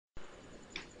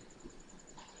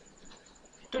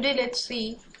Today let's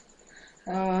see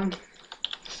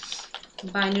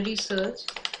binary search,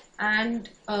 and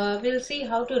we'll see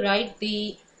how to write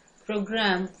the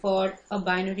program for a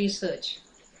binary search.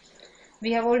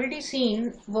 We have already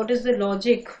seen what is the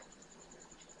logic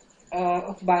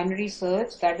of binary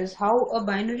search, that is how a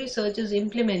binary search is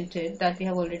implemented, that we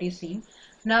have already seen.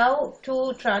 Now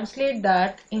to translate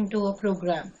that into a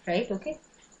program, right?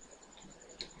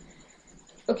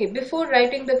 Okay, before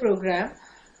writing the program,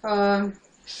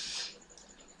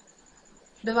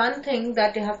 the one thing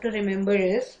that you have to remember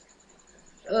is,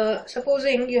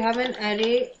 supposing you have an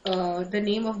array, the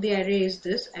name of the array is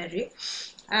this array,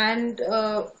 and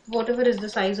whatever is the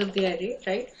size of the array,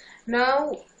 right?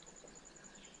 Now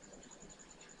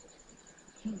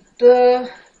the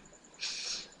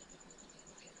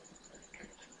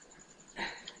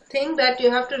thing that you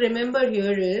have to remember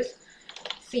here is,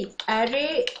 see,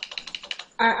 array,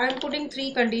 I'm putting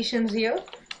three conditions here.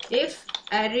 If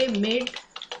array mid,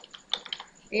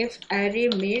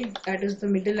 that is the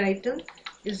middle item,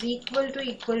 is equal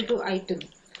to item,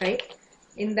 right?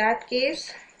 In that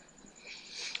case,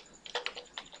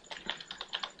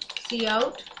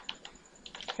 cout,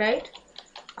 right,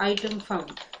 item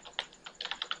found,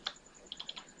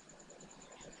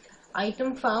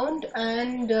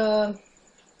 and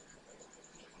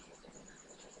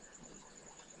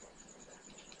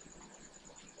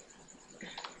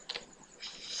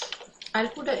I'll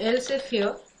put a else if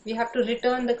here. We have to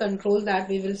return the control that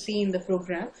we will see in the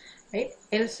program, right?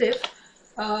 Else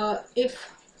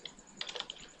if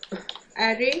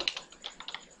array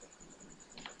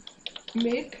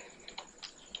mid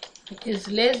is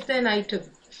less than item,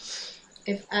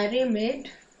 if array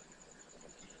mid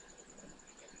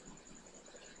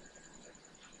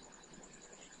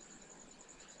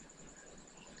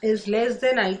is less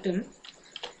than item,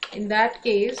 in that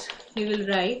case we will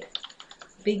write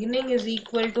beginning is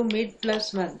equal to mid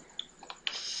plus 1,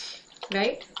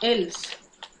 right? Else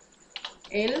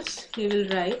we will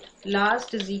write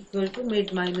last is equal to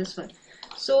mid minus 1.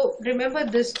 So remember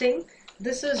this thing.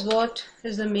 This is what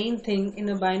is the main thing in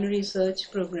a binary search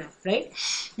program, right?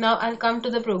 Now I'll come to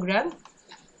the program.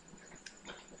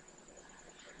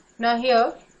 Now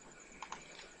here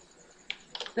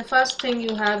the first thing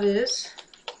you have is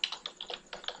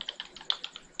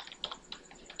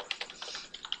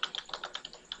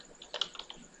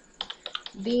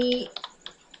the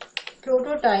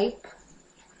prototype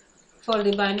for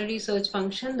the binary search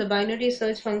function. The binary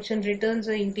search function returns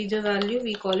an integer value,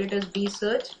 we call it as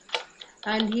bsearch,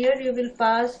 and here you will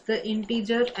pass the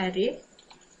integer array,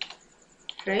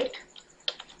 right?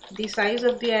 The size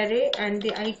of the array and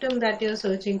the item that you are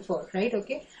searching for, right?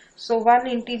 Okay, so one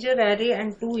integer array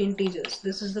and two integers.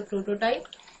 This is the prototype.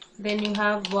 Then you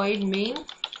have void main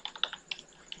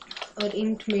or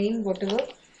int main, whatever.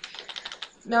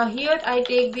 Now here I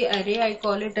take the array, I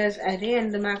call it as array,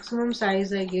 and the maximum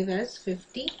size I give as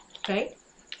 50, right?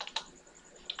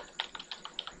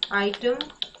 Item,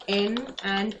 n,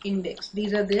 and index,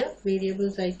 these are the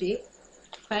variables I take,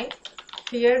 fine.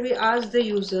 Here we ask the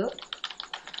user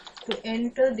to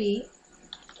enter the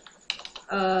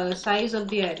size of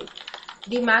the array.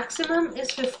 The maximum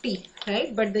is 50,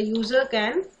 right? But the user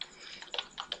can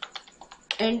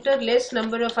enter less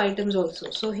number of items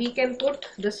also, so he can put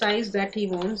the size that he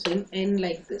wants in n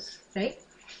like this, right?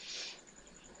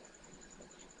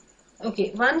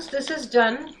 Okay, once this is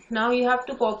done, now you have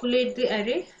to populate the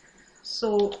array.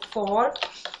 So for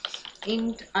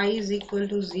int I is equal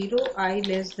to 0, I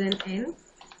less than n,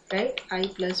 right? I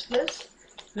plus plus.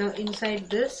 Now inside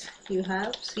this you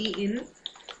have cin,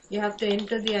 you have to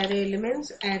enter the array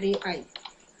elements array I.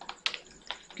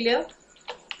 Clear?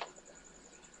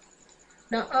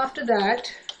 Now after that,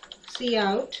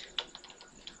 cout,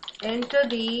 enter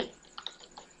the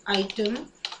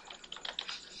item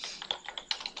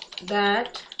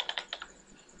that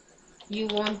you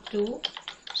want to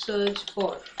search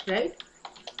for, right?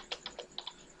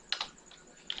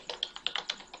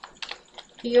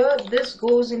 Here this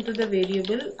goes into the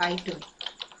variable item.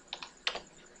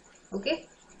 Okay.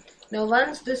 Now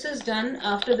once this is done,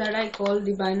 after that I call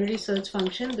the binary search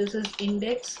function. This is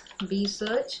index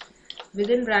bsearch.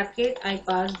 Within bracket I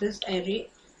pass this array.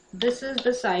 This is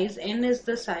the size, n is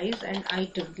the size, and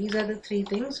item. These are the three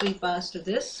things we pass to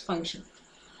this function.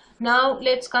 Now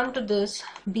let's come to this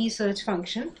bsearch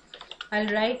function. I'll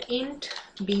write int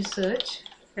bsearch,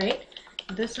 right?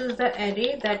 This is the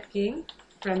array that came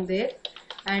from there,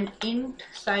 and int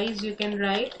size you can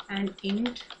write, and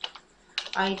int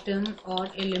item or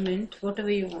element, whatever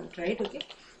you want, right? Okay,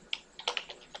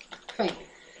 fine.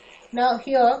 Now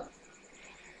here,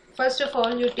 first of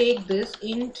all, you take this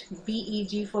int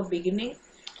beg for beginning,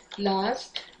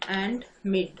 last and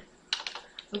mid.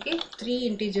 Okay, 3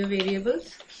 integer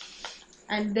variables.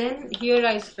 And then here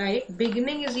I write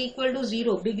beginning is equal to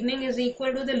 0. Beginning is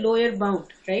equal to the lower bound,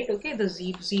 right? Okay, the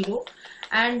 0.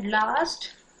 And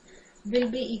last will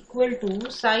be equal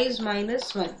to size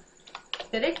minus 1.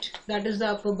 Correct? That is the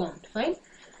upper bound. Fine.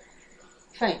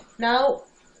 Fine. Now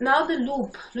the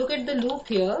loop. Look at the loop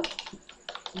here.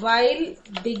 While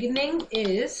beginning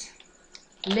is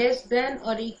less than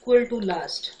or equal to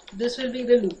last. This will be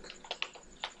the loop.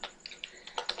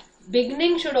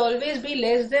 Beginning should always be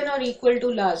less than or equal to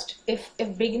last. If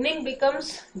beginning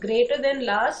becomes greater than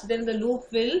last, then the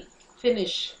loop will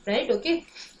finish, right? Okay.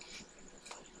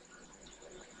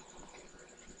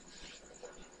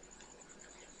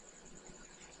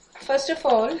 First of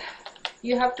all,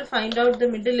 you have to find out the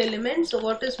middle element. So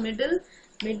what is middle?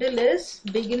 Middle is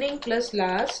beginning plus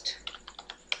last,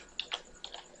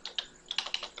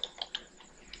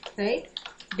 right,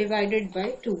 divided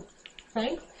by 2,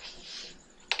 right?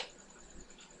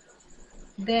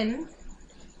 Then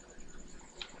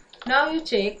now you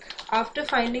check, after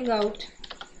finding out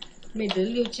middle,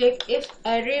 you check if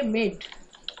array mid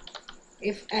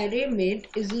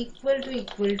is equal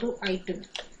to item,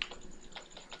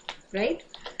 right?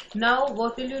 Now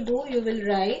what will you do? You will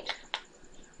write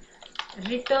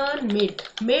return mid.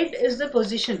 Mid is the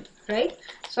position, right?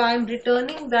 So I am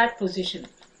returning that position.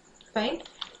 Fine.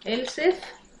 Else if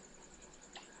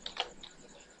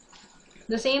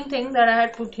the same thing that I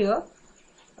had put here,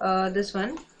 this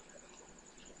one,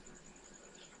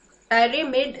 array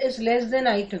mid is less than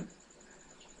item,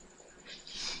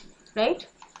 right?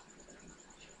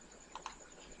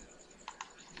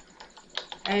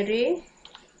 Array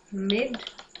mid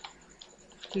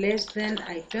less than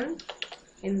item.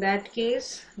 In that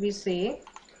case we say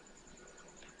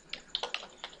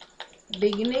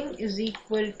beginning is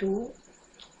equal to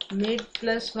mid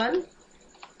plus 1,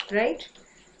 right?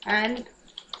 And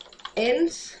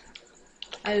else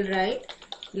I'll write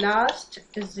last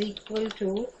is equal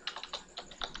to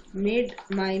mid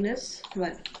minus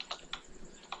 1.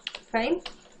 Fine.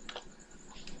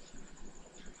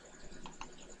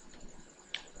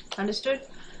 Understood?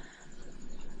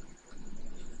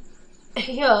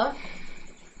 Here,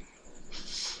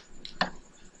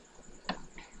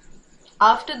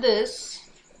 after this,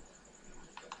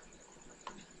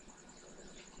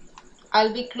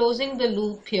 I'll be closing the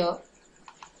loop here.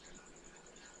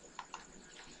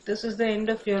 This is the end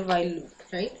of your while loop,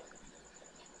 right?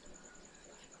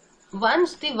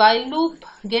 Once the while loop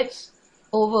gets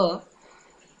over,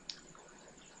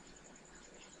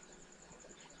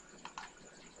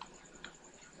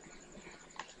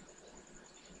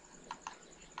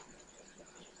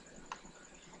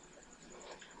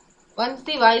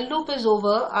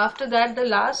 after that the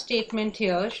last statement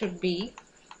here should be,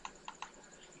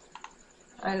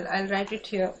 I'll write it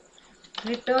here,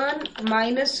 return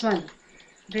minus 1,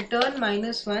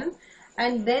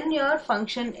 and then your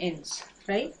function ends,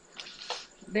 right?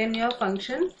 Then your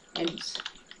function ends.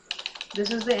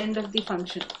 This is the end of the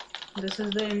function.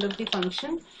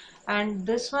 And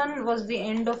this one was the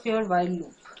end of your while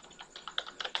loop.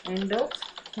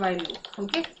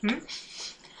 Okay.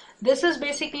 This is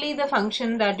basically the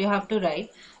function that you have to write.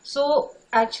 So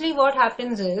actually what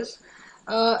happens is,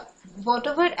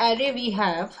 whatever array we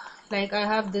have, like I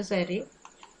have this array.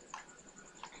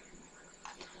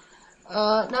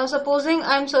 Now supposing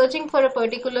I'm searching for a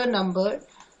particular number,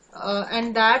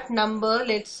 and that number,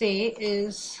 let's say,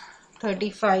 is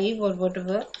 35 or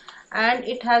whatever, and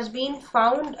it has been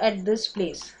found at this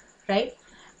place, right?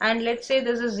 And let's say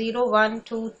this is 0, 1,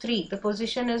 2, 3. The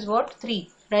position is what? 3,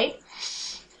 right?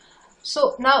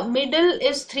 So now middle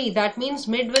is 3. That means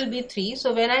mid will be 3.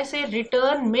 So when I say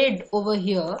return mid over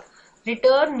here,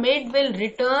 return mid will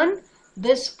return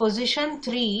this position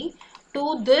 3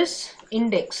 to this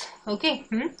index. Okay.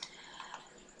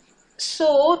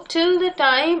 So till the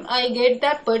time I get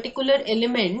that particular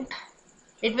element,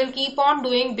 it will keep on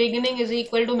doing beginning is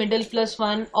equal to middle plus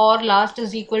 1 or last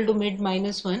is equal to mid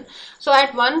minus 1. So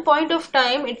at one point of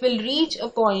time it will reach a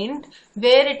point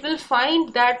where it will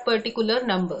find that particular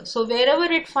number. So wherever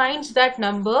it finds that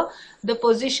number, the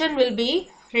position will be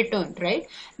returned, right?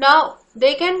 Now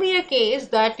there can be a case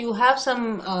that you have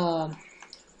some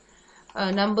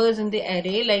numbers in the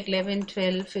array like 11,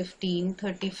 12, 15,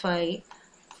 35,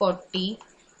 40,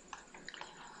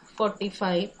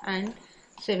 45 and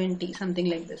 70, something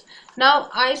like this. Now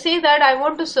I say that I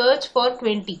want to search for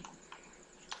 20.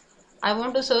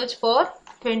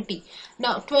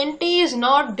 Now 20 is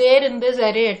not there in this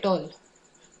array at all.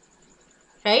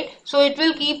 right? So it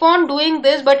will keep on doing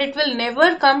this, but it will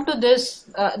never come to this,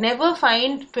 never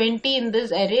find 20 in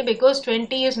this array, because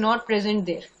 20 is not present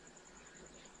there.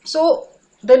 So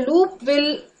the loop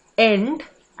will end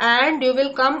and you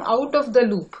will come out of the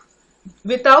loop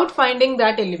without finding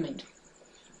that element.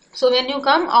 So when you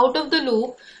come out of the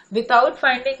loop without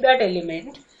finding that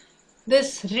element,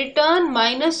 this return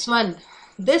 -1,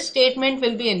 this statement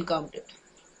will be encountered.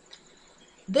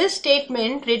 This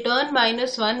statement return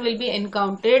 -1 will be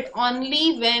encountered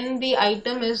only when the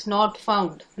item is not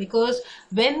found, because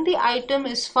when the item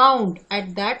is found,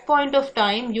 at that point of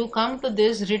time you come to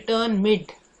this return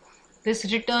mid.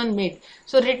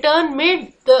 So return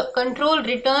mid, the control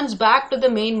returns back to the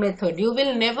main method. You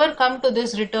will never come to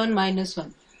this return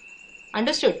 -1.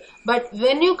 Understood? But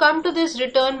when you come to this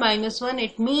return -1,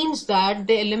 it means that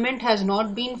the element has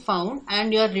not been found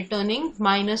and you are returning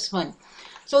 -1.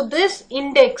 So this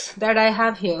index that I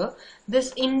have here,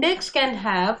 this index can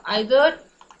have either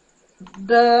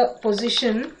the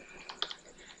position,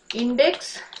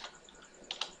 index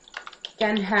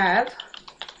can have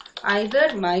either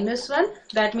 -1,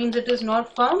 that means it is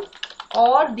not found,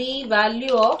 or the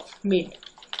value of mid.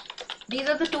 These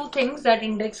are the two things that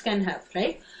index can have,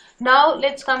 right? Now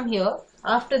let's come here.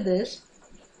 After this,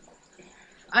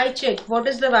 I check what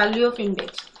is the value of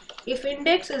index. If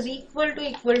index is equal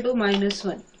to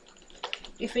 -1,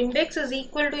 if index is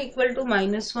equal to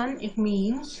 -1, it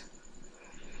means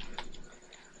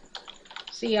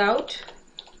cout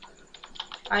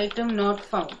item not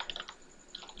found,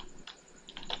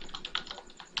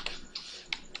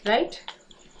 right?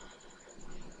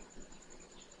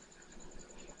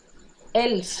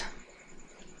 Else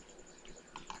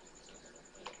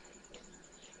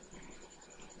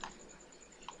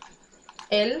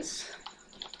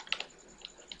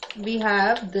we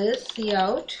have this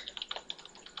cout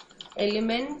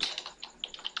element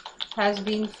has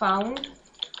been found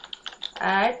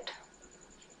at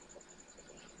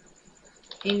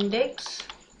index,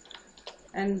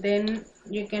 and then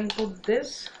you can put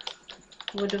this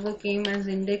whatever came as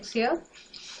index here,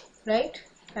 right?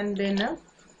 And then a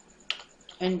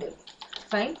ended.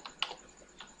 Fine,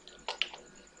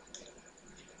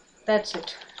 that's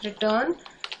it. Return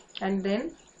and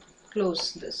then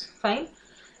close this. Fine,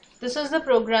 this is the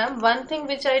program. One thing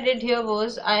which I did here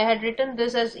was I had written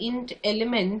this as int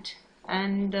element,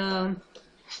 and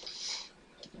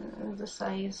the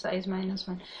size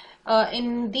 -1.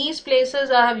 In these places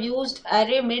I have used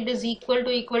array mid is equal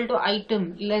to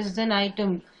item, less than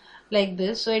item, like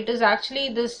this. So it is actually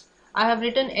this, I have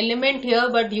written element here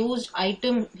but used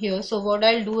item here. So what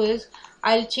I'll do is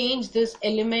I'll change this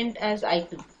element as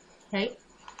item, right?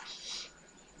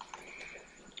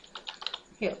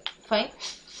 Here, fine.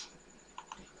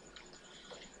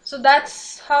 So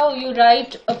that's how you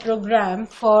write a program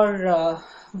for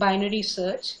binary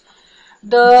search.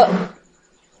 The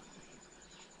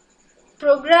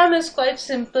program is quite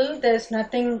simple. There's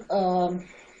nothing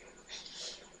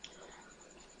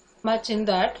much in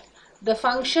that. The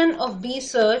function of B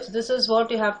search, this is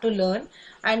what you have to learn.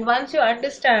 And once you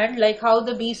understand like how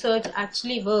the B search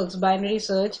actually works, binary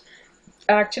search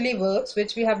actually works,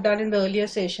 which we have done in the earlier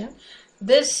session,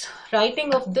 this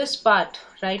writing of this part,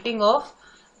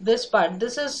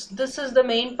 this is the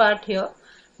main part here.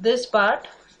 This part,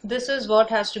 this is what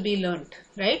has to be learned,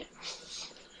 right?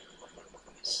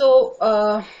 So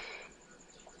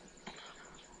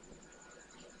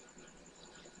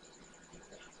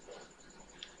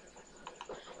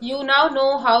you now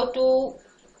know how to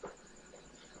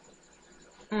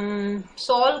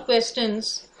solve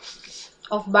questions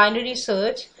of binary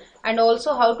search, and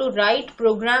also how to write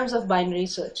programs of binary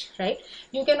search, right?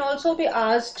 You can also be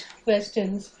asked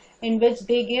questions in which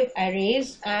they give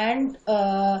arrays, and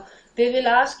they will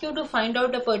ask you to find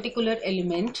out a particular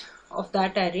element of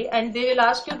that array, and they will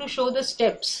ask you to show the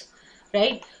steps,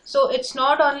 right? So it's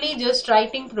not only just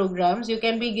writing programs. You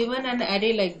can be given an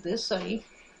array like this, sorry.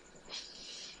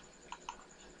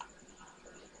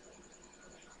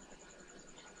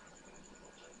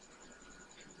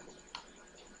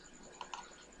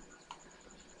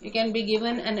 You can be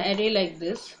given an array like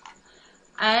this,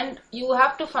 and you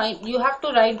have to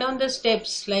write down the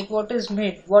steps, like what is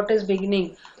mid, what is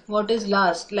beginning, what is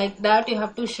last, like that you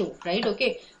have to show, right?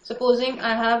 Okay, supposing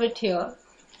I have it here.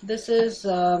 This is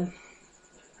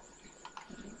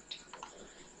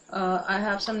I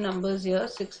have some numbers here,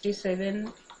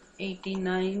 67,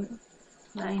 89,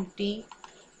 90,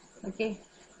 okay,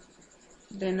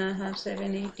 then I have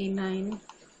 789,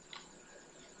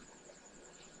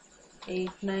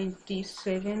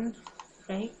 897,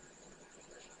 right,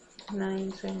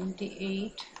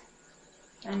 978,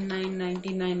 and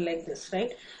 999 like this,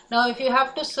 right? Now if you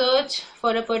have to search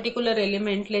for a particular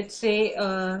element, let's say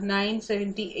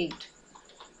 978,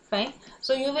 fine.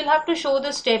 So you will have to show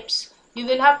the steps. You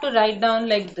will have to write down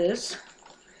like this.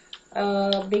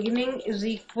 Beginning is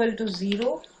equal to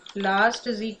 0, last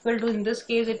is equal to, in this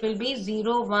case it will be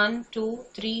 0, 1, 2,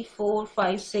 3, 4,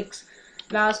 5, 6,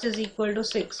 last is equal to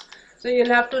 6. So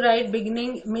you'll have to write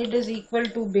beginning, mid is equal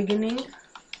to beginning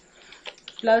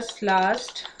plus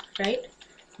last, right,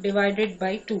 divided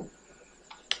by 2.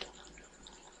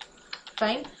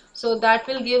 Fine. So that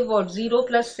will give what? 0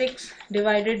 plus 6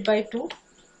 divided by 2.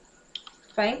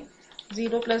 Fine.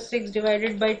 0 plus 6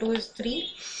 divided by 2 is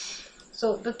 3.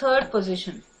 So the third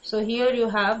position. So here you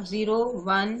have 0,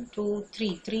 1, 2,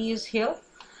 3. 3 is here.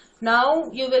 Now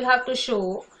you will have to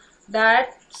show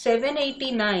that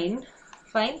 789,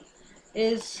 fine,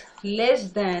 is less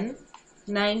than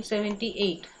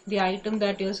 978, the item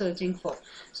that you're searching for.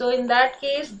 So in that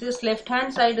case, this left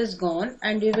hand side is gone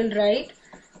and you will write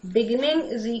beginning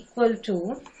is equal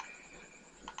to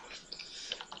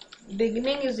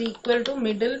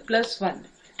middle plus 1,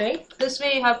 right? This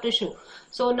way you have to show.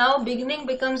 So now beginning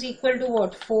becomes equal to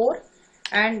what? 4,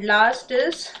 and last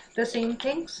is the same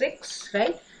thing, 6,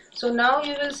 right? So now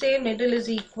you will say middle is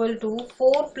equal to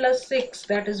 4 plus 6,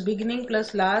 that is beginning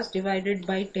plus last divided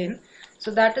by 10. So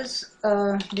that is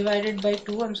divided by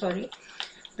 2, I'm sorry.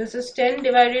 This is 10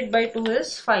 divided by 2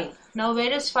 is 5. Now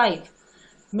where is 5?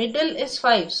 Middle is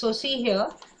 5. So see here,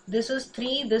 this is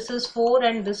 3, this is 4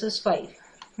 and this is 5.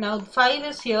 Now 5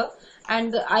 is here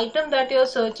and the item that you are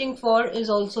searching for is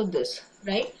also this,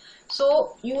 right?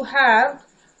 So you have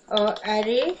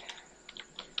array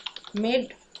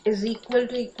mid is equal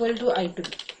to item,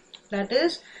 that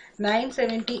is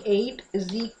 978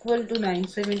 is equal to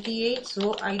 978,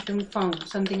 so item found,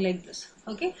 something like this.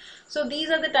 Okay, so these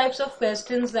are the types of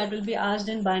questions that will be asked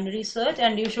in binary search,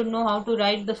 and you should know how to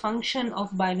write the function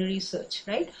of binary search,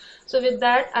 right? So with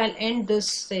that, I'll end this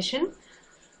session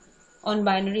on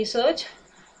binary search.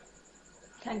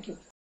 Thank you.